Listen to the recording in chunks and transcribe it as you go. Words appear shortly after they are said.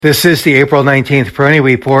This is the April 19th Peroni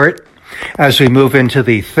Report. As we move into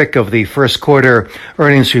the thick of the first quarter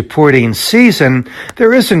earnings reporting season,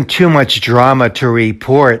 there isn't too much drama to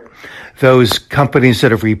report. Those companies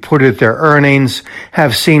that have reported their earnings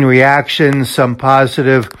have seen reactions, some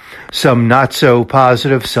positive, some not so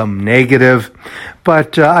positive, some negative.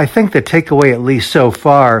 But I think the takeaway, at least so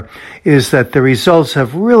far, is that the results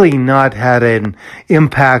have really not had an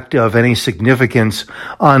impact of any significance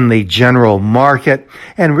on the general market,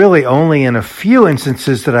 and really only in a few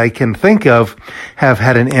instances that I can think of have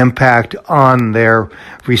had an impact on their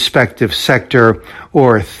respective sector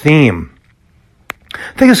or theme.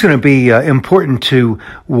 I think it's going to be important to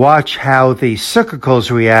watch how the cyclicals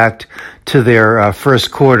react to their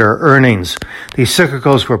first quarter earnings. The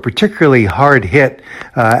cyclicals were particularly hard hit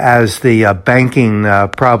as the banking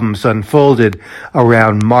problems unfolded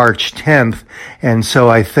around March 10th. And so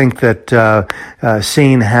I think that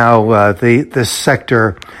seeing how this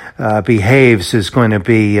sector behaves is going to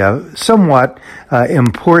be somewhat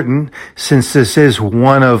important, since this is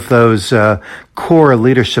one of those core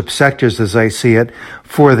leadership sectors, as I see it,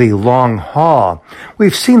 for the long haul.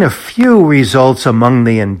 We've seen a few results among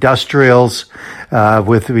the industrials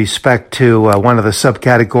with respect to one of the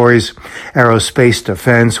subcategories, aerospace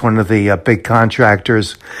defense. One of the big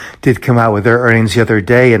contractors did come out with their earnings the other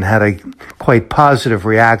day and had a quite positive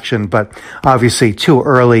reaction, but obviously too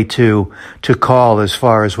early to call as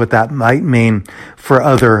far as what that might mean for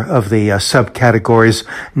other of the subcategories,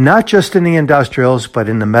 not just in the industrials, but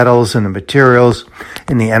in the metals and the materials,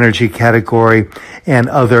 in the energy category, and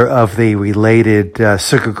other of the related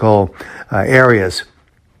cyclical areas.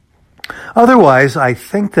 Otherwise, I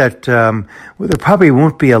think that there probably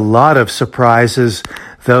won't be a lot of surprises.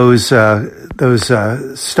 Those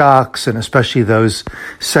stocks, and especially those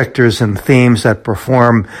sectors and themes that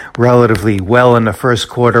perform relatively well in the first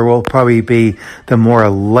quarter, will probably be the more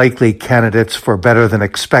likely candidates for better than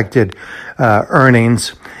expected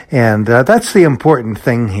earnings. And that's the important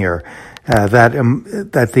thing here.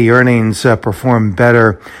 That the earnings perform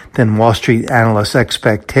better than Wall Street analysts'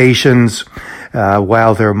 expectations,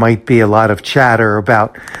 while there might be a lot of chatter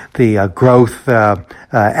about the growth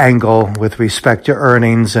angle with respect to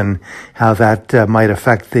earnings and how that might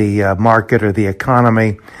affect the market or the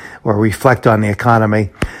economy or reflect on the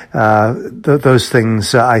economy. Those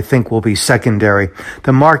things, I think, will be secondary.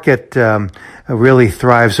 The market really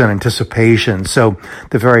thrives on anticipation. So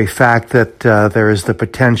the very fact that there is the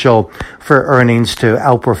potential for earnings to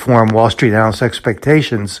outperform Wall Street analysts'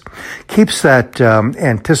 expectations keeps that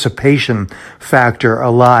anticipation factor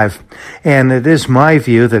alive. And it is my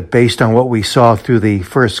view that based on what we saw through the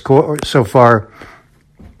first quarter so far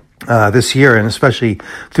this year, and especially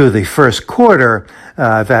through the first quarter,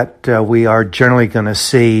 that we are generally going to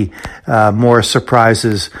see more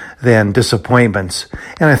surprises than disappointments.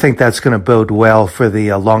 And I think that's going to bode well for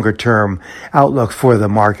the longer-term outlook for the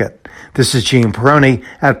market. This is Gene Peroni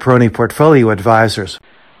at Peroni Portfolio Advisors.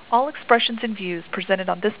 All expressions and views presented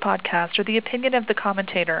on this podcast are the opinion of the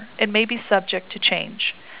commentator and may be subject to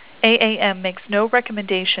change. AAM makes no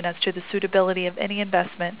recommendation as to the suitability of any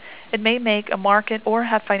investment. It may make a market or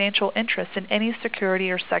have financial interest in any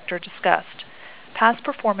security or sector discussed. Past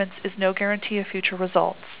performance is no guarantee of future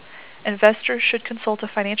results. Investors should consult a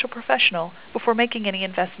financial professional before making any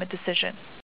investment decision.